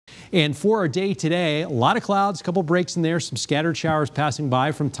And for our day today, a lot of clouds, a couple breaks in there, some scattered showers passing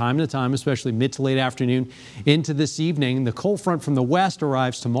by from time to time, especially mid to late afternoon into this evening. The cold front from the west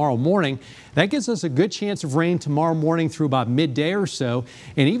arrives tomorrow morning. That gives us a good chance of rain tomorrow morning through about midday or so.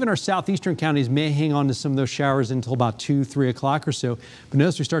 And even our southeastern counties may hang on to some of those showers until about 2, 3 o'clock or so. But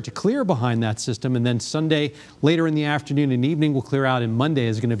notice we start to clear behind that system. And then Sunday later in the afternoon and evening will clear out. And Monday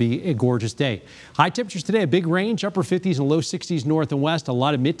is going to be a gorgeous day. High temperatures today, a big range, upper 50s and low 60s north and west. A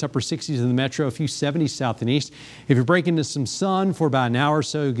lot of mid to upper 60s in the metro, a few 70s south and east. If you're breaking into some sun for about an hour or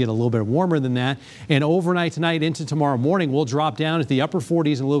so, you'll get a little bit warmer than that. And overnight tonight into tomorrow morning, we'll drop down to the upper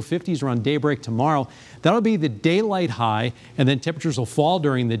 40s and low 50s around daybreak tomorrow. That'll be the daylight high, and then temperatures will fall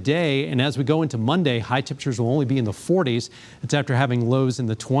during the day. And as we go into Monday, high temperatures will only be in the 40s. That's after having lows in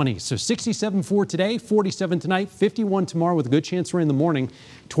the 20s. So 67 for today, 47 tonight, 51 tomorrow with a good chance for in the morning,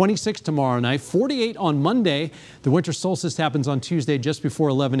 26 tomorrow night, 48 on Monday. The winter solstice happens on Tuesday just before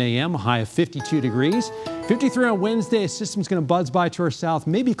 11 a.m., a high of 52 degrees. 53 on Wednesday, a system's going to buzz by to our south,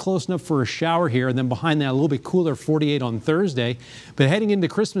 maybe close enough for a shower here. And then behind that, a little bit cooler, 48 on Thursday. But heading into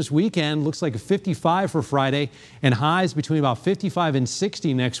Christmas weekend, looks like a 55 for Friday and highs between about 55 and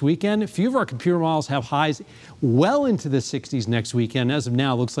 60 next weekend. A few of our computer models have highs well into the 60s next weekend. As of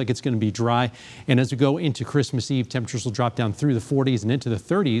now, looks like it's going to be dry. And as we go into Christmas Eve, temperatures will drop down through the 40s and into the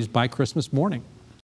 30s by Christmas morning.